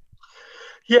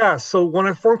 Yeah, so when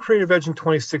I formed Creative Edge in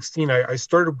 2016, I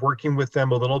started working with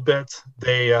them a little bit.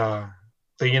 They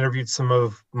interviewed some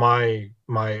of my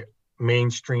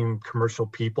mainstream commercial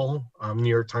people, New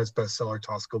York Times bestseller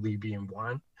Tosca Lee being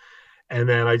one. And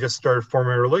then I just started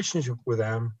forming a relationship with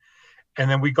them. And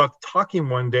then we got talking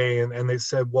one day and they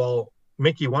said, well,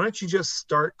 Mickey, why don't you just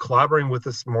start collaborating with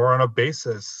us more on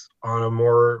a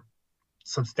more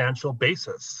substantial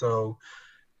basis? So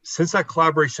since that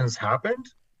collaboration has happened,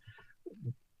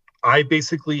 I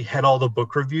basically head all the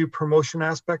book review promotion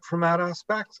aspect from that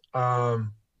aspect.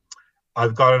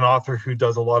 I've got an author who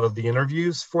does a lot of the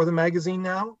interviews for the magazine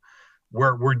now.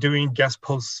 We're doing guest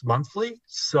posts monthly,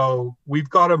 so we've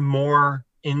got a more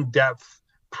in-depth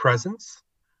presence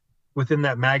within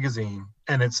that magazine,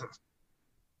 and it's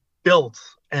built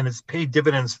and it's paid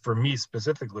dividends for me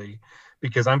specifically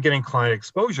because I'm getting client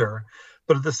exposure.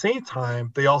 But at the same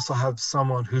time, they also have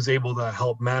someone who's able to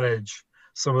help manage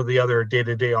some of the other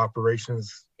day-to-day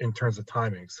operations in terms of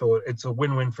timing. So it's a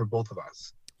win-win for both of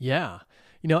us. Yeah.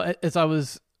 As I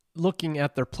was looking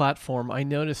at their platform, I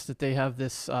noticed that they have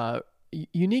this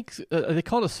unique, they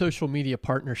call it a social media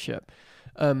partnership.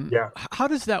 How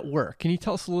does that work? Can you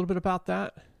tell us a little bit about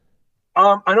that?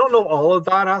 I don't know all of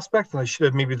that aspect, and I should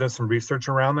have maybe done some research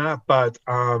around that. But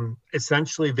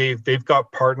essentially, they've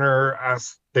got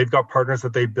partners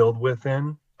that they build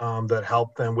within that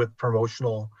help them with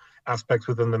promotional aspects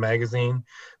within the magazine.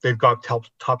 They've got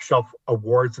top shelf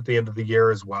awards at the end of the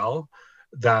year as well.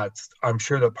 That I'm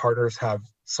sure that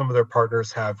some of their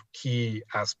partners have key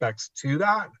aspects to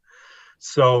that.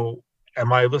 So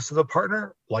am I listed as a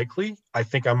partner? Likely. I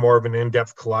think I'm more of an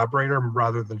in-depth collaborator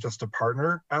rather than just a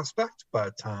partner aspect.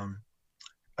 But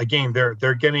again,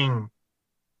 they're getting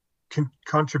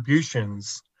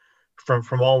contributions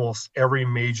from almost every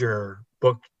major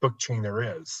book chain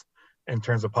there is in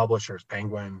terms of publishers,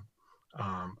 Penguin,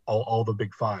 all the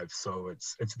big five. So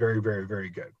it's very, very, very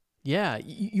good. Yeah,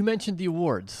 you mentioned the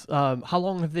awards. How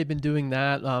long have they been doing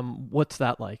that? What's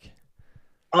that like?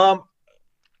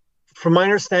 From my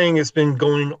understanding, it's been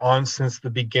going on since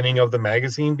the beginning of the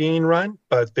magazine being run,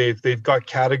 but they've got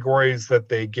categories that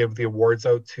they give the awards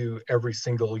out to every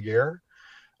single year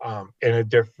in a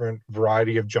different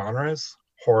variety of genres: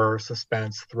 horror,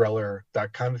 suspense, thriller,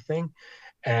 that kind of thing.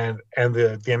 And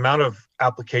the amount of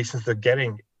applications they're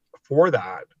getting for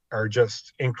that are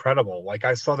just incredible. Like,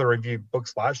 I saw the review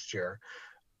books last year.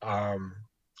 I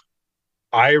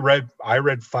read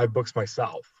 5 books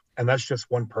myself, and that's just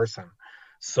one person.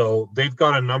 So they've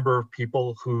got a number of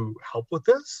people who help with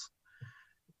this,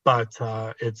 but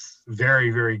it's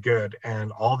very, very good.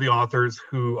 And all the authors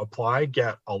who apply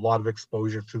get a lot of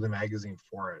exposure through the magazine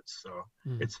for it. So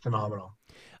it's phenomenal.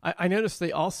 I noticed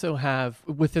they also have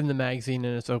within the magazine,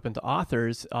 and it's open to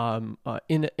authors,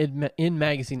 in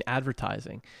magazine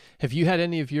advertising. Have you had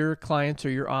any of your clients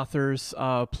or your authors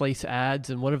place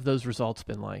ads, and what have those results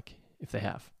been like, if they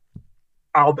have?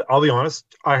 I'll be honest,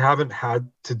 I haven't had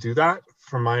to do that.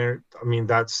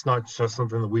 That's not just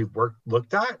something that we've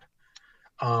looked at.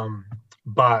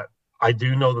 But I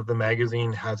do know that the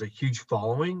magazine has a huge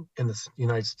following in the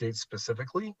United States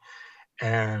specifically,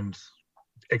 and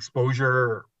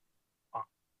exposure,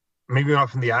 maybe not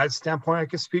from the ad standpoint I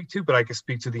could speak to, but I could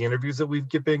speak to the interviews that we've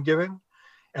been given,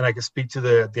 and I could speak to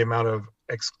the amount of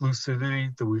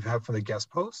exclusivity that we've had from the guest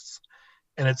posts,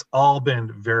 and it's all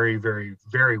been very, very,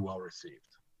 very well received.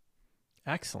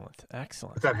 Excellent.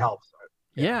 If that helps.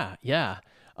 Yeah.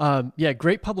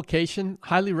 Great publication,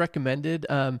 highly recommended.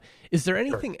 Is there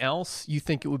anything else you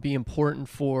think it would be important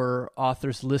for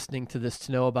authors listening to this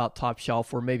to know about Top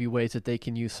Shelf, or maybe ways that they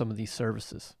can use some of these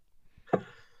services?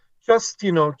 Just,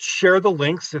 share the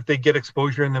links if they get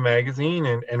exposure in the magazine,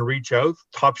 and reach out.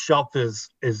 Top Shelf is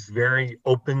very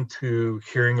open to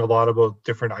hearing a lot about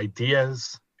different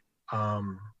ideas.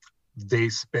 They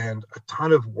spend a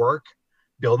ton of work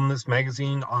building this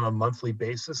magazine on a monthly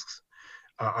basis.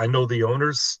 I know the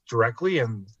owners directly,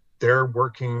 and they're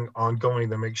working ongoing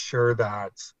to make sure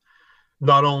that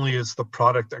not only is the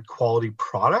product a quality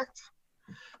product,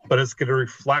 but it's going to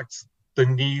reflect the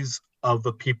needs of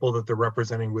the people that they're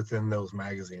representing within those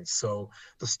magazines. So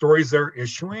the stories they're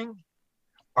issuing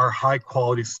are high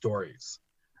quality stories.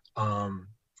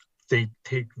 They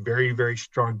take very, very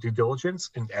strong due diligence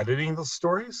in editing those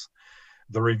stories.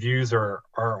 The reviews are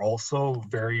also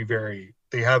very, very,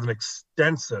 they have an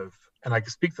extensive, and I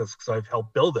can speak to this because I've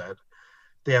helped build it,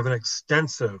 they have an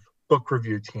extensive book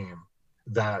review team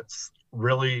that's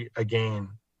really, again,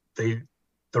 the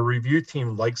review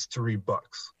team likes to read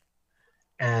books,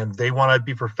 and they want to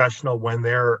be professional when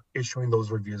they're issuing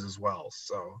those reviews as well.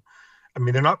 So,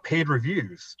 they're not paid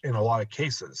reviews in a lot of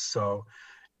cases. So,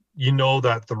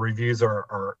 that the reviews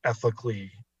are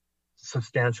ethically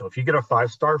substantial. If you get a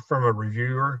 5-star from a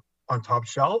reviewer on Top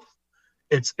Shelf,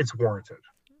 it's warranted.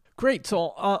 Great.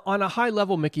 So on a high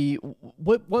level, Mickey,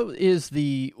 what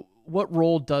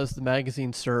role does the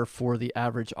magazine serve for the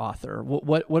average author?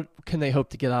 What can they hope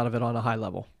to get out of it on a high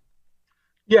level?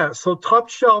 Yeah. So Top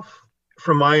Shelf,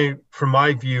 from my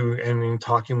view, and in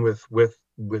talking with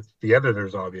the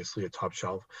editors, obviously at Top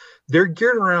Shelf, they're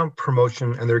geared around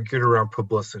promotion and they're geared around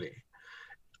publicity.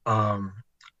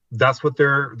 that's what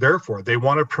they're there for. They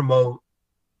want to promote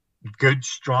good,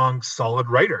 strong, solid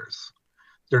writers.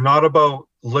 They're not about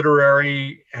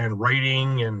literary and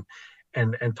writing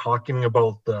and talking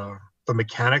about the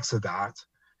mechanics of that.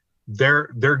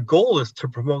 Their goal is to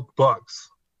promote books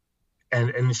and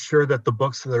ensure that the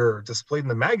books that are displayed in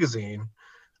the magazine,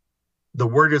 the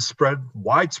word is spread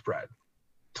widespread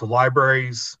to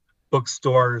libraries,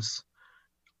 bookstores,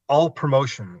 all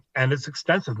promotion. And it's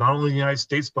extensive, not only in the United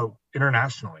States, but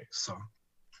internationally. So,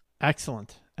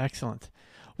 Excellent.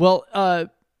 Well,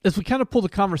 as we kind of pull the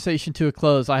conversation to a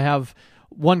close, I have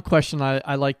one question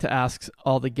I like to ask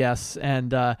all the guests,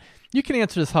 and you can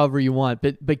answer this however you want,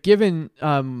 but given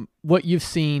what you've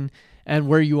seen and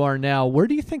where you are now, where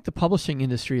do you think the publishing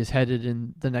industry is headed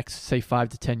in the next, say, 5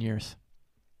 to 10 years?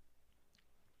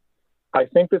 I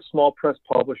think that small press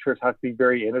publishers have to be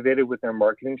very innovative with their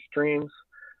marketing streams,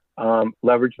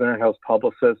 leverage their in-house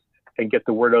publicists, and get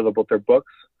the word out about their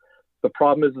books. The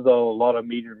problem is, though, a lot of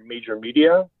major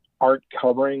media aren't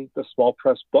covering the small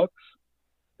press books.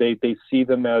 They see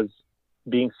them as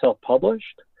being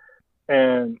self-published,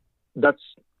 and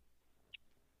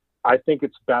I think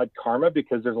it's bad karma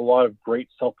because there's a lot of great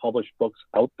self-published books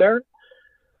out there.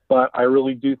 But I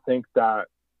really do think that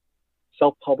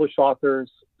self-published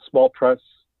authors, small press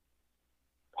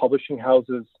publishing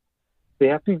houses, they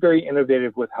have to be very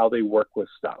innovative with how they work with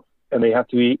stuff, and they have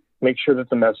to make sure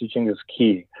that the messaging is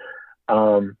key.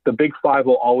 The big five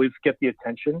will always get the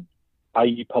attention,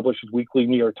 i.e. Publishers Weekly,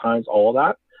 New York Times, all of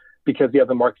that, because they have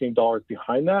the marketing dollars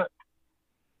behind that.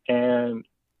 And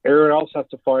everyone else has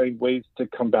to find ways to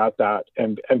combat that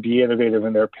and be innovative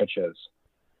in their pitches,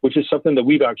 which is something that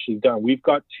we've actually done. We've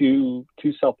got two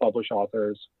self-published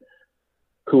authors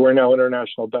who are now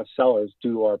international bestsellers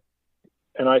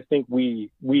and I think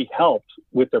we helped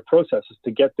with their processes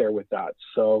to get there with that.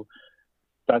 So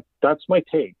that's my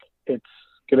take. It's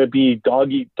going to be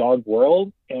dog eat dog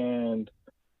world, and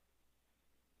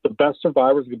the best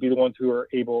survivors are going to be the ones who are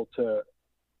able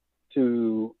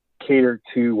to cater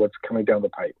to what's coming down the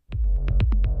pipe.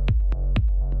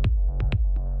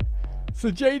 So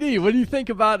JD, what do you think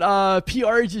about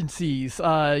PR agencies?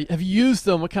 Have you used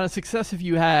them? What kind of success have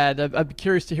you had? I'd be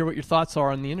curious to hear what your thoughts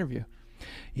are on the interview.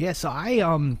 Yeah, so I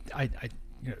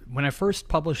when I first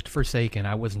published Forsaken,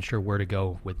 I wasn't sure where to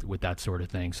go with that sort of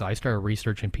thing. So I started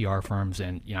researching PR firms,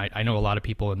 and I know a lot of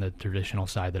people in the traditional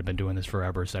side that have been doing this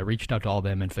forever. So I reached out to all of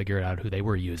them and figured out who they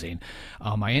were using.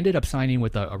 I ended up signing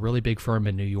with a really big firm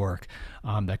in New York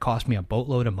that cost me a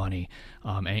boatload of money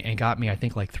and got me, I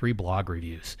think, like 3 blog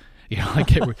reviews.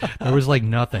 There was like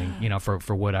nothing,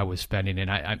 for what I was spending, and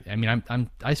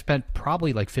I spent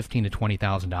probably like $15,000 to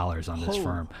 $20,000 on this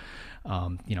firm.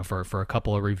 For a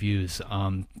couple of reviews.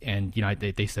 And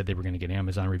they said they were going to get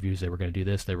Amazon reviews. They were going to do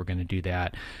this. They were going to do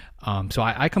that. So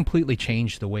I completely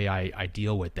changed the way I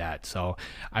deal with that. So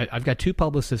I've got 2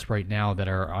 publicists right now that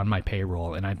are on my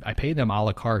payroll, and I pay them a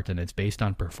la carte, and it's based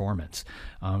on performance.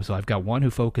 So I've got one who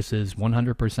focuses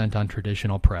 100% on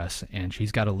traditional press, and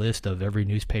she's got a list of every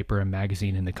newspaper and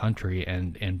magazine in the country,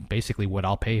 and basically what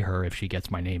I'll pay her if she gets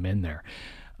my name in there.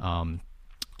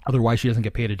 Otherwise, she doesn't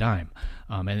get paid a dime.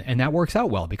 And that works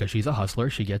out well because she's a hustler.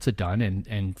 She gets it done.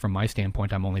 And from my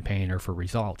standpoint, I'm only paying her for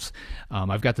results.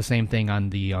 I've got the same thing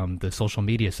on the social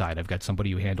media side. I've got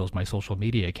somebody who handles my social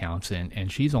media accounts,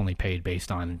 and she's only paid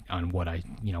based on what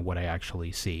I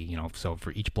actually see. So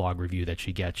for each blog review that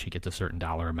she gets a certain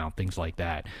dollar amount, things like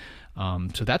that.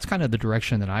 So that's kind of the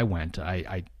direction that I went.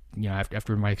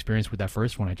 After my experience with that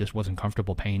first one, I just wasn't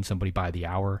comfortable paying somebody by the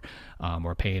hour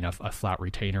or paying a flat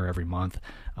retainer every month.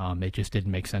 It just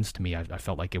didn't make sense to me. I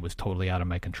felt like it was totally out of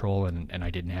my control, and I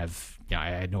didn't have, I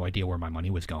had no idea where my money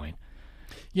was going.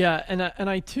 Yeah,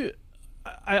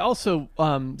 I also,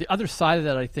 the other side of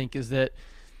that, I think, is that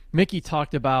Mickey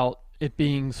talked about it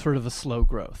being sort of a slow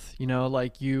growth.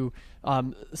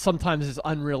 Sometimes it's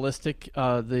unrealistic,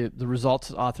 the results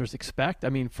that authors expect. I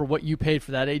mean, for what you paid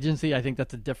for that agency, I think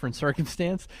that's a different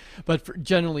circumstance. But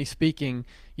generally speaking,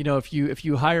 if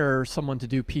you hire someone to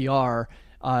do PR,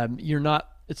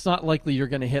 it's not likely you're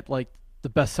going to hit like the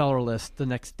bestseller list the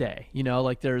next day.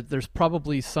 There's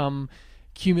probably some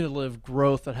cumulative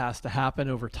growth that has to happen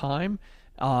over time.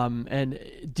 And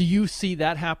do you see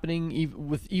that happening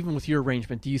even with your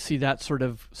arrangement? Do you see that sort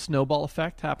of snowball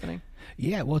effect happening?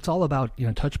 Yeah, well, it's all about,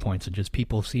 touch points and just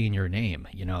people seeing your name.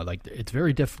 Like it's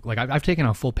very difficult. Like I've taken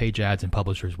on full page ads in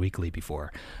Publishers Weekly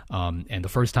before, and the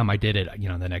first time I did it,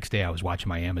 the next day I was watching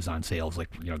my Amazon sales, like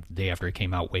the day after it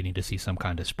came out, waiting to see some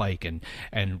kind of spike. And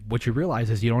what you realize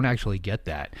is you don't actually get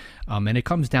that, and it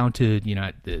comes down to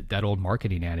that old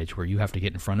marketing adage where you have to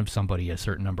get in front of somebody a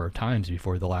certain number of times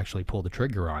before they'll actually pull the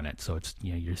trigger on it. So it's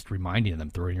you're just reminding them,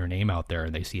 throwing your name out there,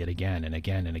 and they see it again and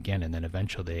again and again, and then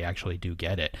eventually they actually do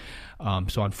get it.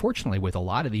 So unfortunately, with a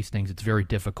lot of these things, it's very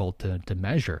difficult to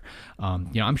measure.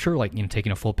 I'm sure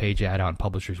taking a full page ad out in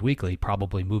Publishers Weekly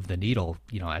probably moved the needle,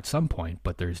 at some point,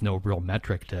 but there's no real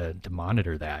metric to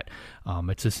monitor that.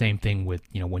 It's the same thing with,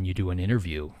 when you do an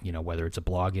interview, whether it's a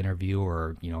blog interview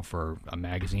or, for a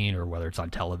magazine or whether it's on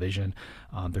television,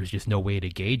 there's just no way to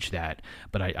gauge that.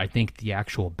 But I think the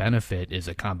actual benefit is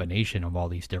a combination of all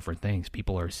these different things.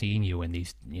 People are seeing you in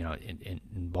these, in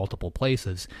multiple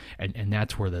places, and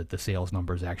that's where the sales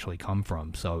numbers actually come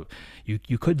from. So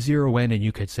you could zero in and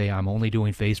you could say, I'm only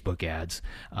doing Facebook ads,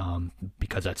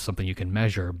 because that's something you can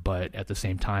measure. But at the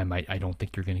same time, I don't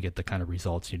think you're going to get the kind of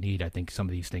results you need. I think some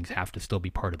of these things have to still be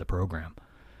part of the program.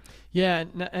 Yeah,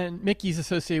 and Mickey's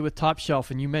associated with Top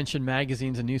Shelf, and you mentioned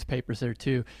magazines and newspapers there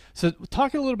too. So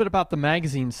talk a little bit about the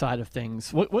magazine side of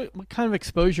things. What kind of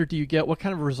exposure do you get? What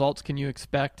kind of results can you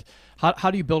expect?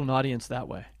 How do you build an audience that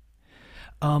way?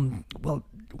 Well,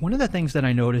 one of the things that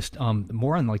I noticed,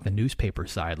 more on like the newspaper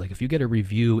side, like if you get a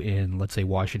review in, let's say,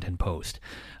 Washington Post,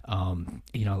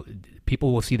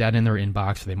 people will see that in their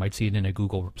inbox. They might see it in a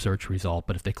Google search result,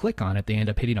 but if they click on it, they end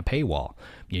up hitting a paywall.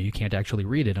 You can't actually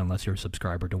read it unless you're a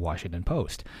subscriber to Washington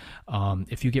Post.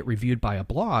 If you get reviewed by a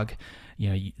blog,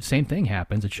 same thing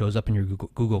happens. It shows up in your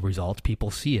Google results. People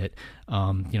see it.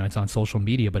 It's on social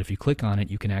media, but if you click on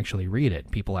it, you can actually read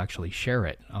it. People actually share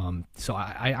it. So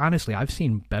I honestly, I've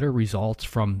seen better results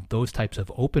from those types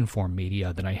of open form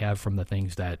media than I have from the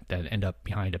things that end up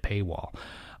behind a paywall.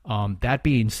 That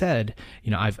being said,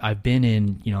 I've been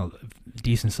in,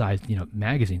 decent sized,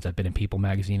 magazines. I've been in People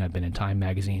magazine. I've been in Time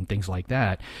magazine, things like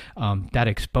that. That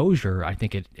exposure, I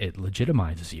think it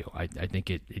legitimizes you. I think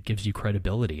it gives you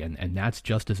credibility, and that's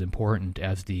just as important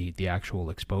as the actual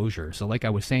exposure. So like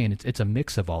I was saying, it's a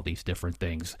mix of all these different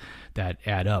things that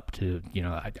add up to,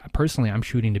 personally, I'm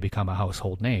shooting to become a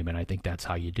household name, and I think that's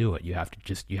how you do it. You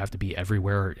have to be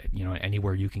everywhere,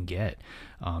 anywhere you can get.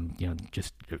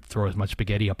 Just throw as much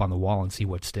spaghetti up on the wall and see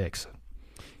what sticks.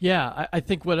 Yeah, I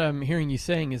think what I'm hearing you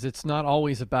saying is it's not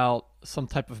always about some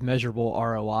type of measurable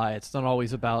ROI. It's not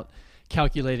always about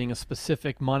calculating a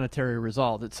specific monetary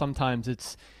result. Sometimes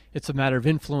it's a matter of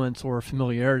influence or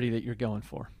familiarity that you're going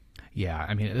for. Yeah,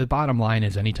 I mean, the bottom line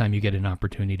is anytime you get an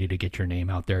opportunity to get your name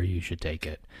out there, you should take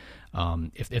it.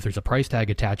 If there's a price tag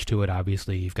attached to it,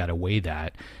 obviously you've got to weigh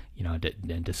that,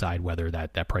 and decide whether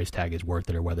that price tag is worth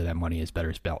it or whether that money is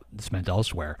better spent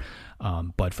elsewhere.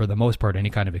 But for the most part, any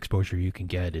kind of exposure you can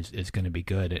get is going to be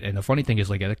good. And the funny thing is,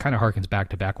 like, it kind of harkens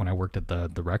back when I worked at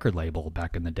the record label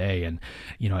back in the day. And,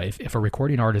 if a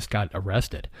recording artist got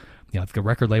arrested, the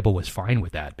record label was fine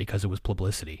with that because it was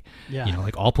publicity. Yeah.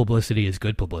 Like all publicity is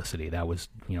good publicity. That was,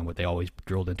 what they always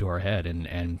drilled into our head.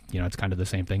 And it's kind of the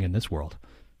same thing in this world.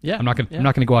 Yeah. I'm not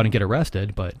going to go out and get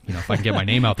arrested, but if I can get my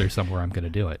name out there somewhere, I'm going to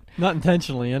do it. Not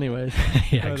intentionally anyways.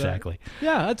 Yeah, exactly.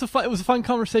 Yeah, it was a fun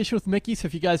conversation with Mickey. So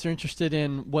if you guys are interested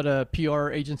in what a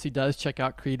PR agency does, check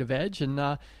out Creative Edge. And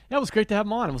it was great to have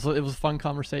him on. It was a fun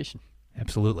conversation.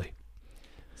 Absolutely.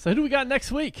 So who do we got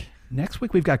next week? Next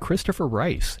week we've got Christopher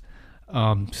Rice.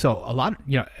 So a lot,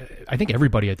 I think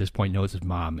everybody at this point knows his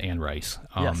mom, Anne Rice.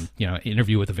 Yes.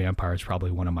 Interview with the Vampire is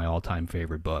probably one of my all-time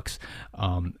favorite books.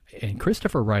 And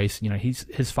Christopher Rice,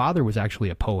 his father was actually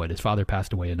a poet. His father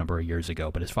passed away a number of years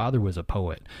ago, but his father was a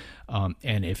poet.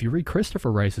 And if you read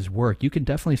Christopher Rice's work, you can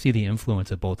definitely see the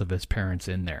influence of both of his parents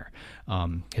in there.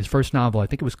 His first novel, I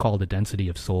think it was called A Density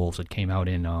of Souls. It came out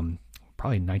in,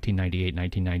 probably 1998,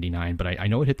 1999, but I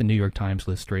know it hit the New York Times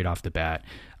list straight off the bat,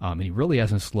 and he really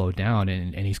hasn't slowed down,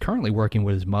 and he's currently working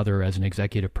with his mother as an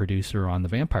executive producer on the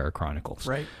Vampire Chronicles.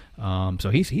 Right.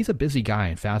 So he's a busy guy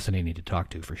and fascinating to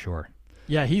talk to for sure.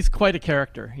 Yeah, he's quite a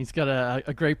character. He's got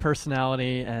a great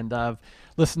personality, and I've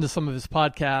listened to some of his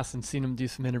podcasts and seen him do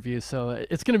some interviews, so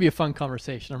it's going to be a fun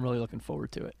conversation. I'm really looking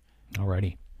forward to it.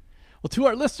 Alrighty. Well, to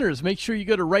our listeners, make sure you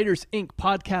go to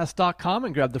writersincpodcast.com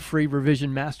and grab the free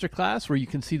revision masterclass where you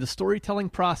can see the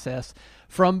storytelling process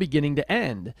from beginning to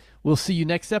end. We'll see you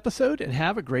next episode, and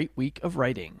have a great week of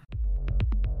writing.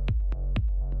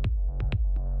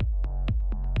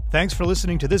 Thanks for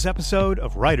listening to this episode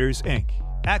of Writers Inc.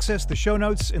 Access the show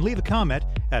notes and leave a comment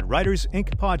at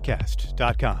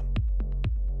writersincpodcast.com.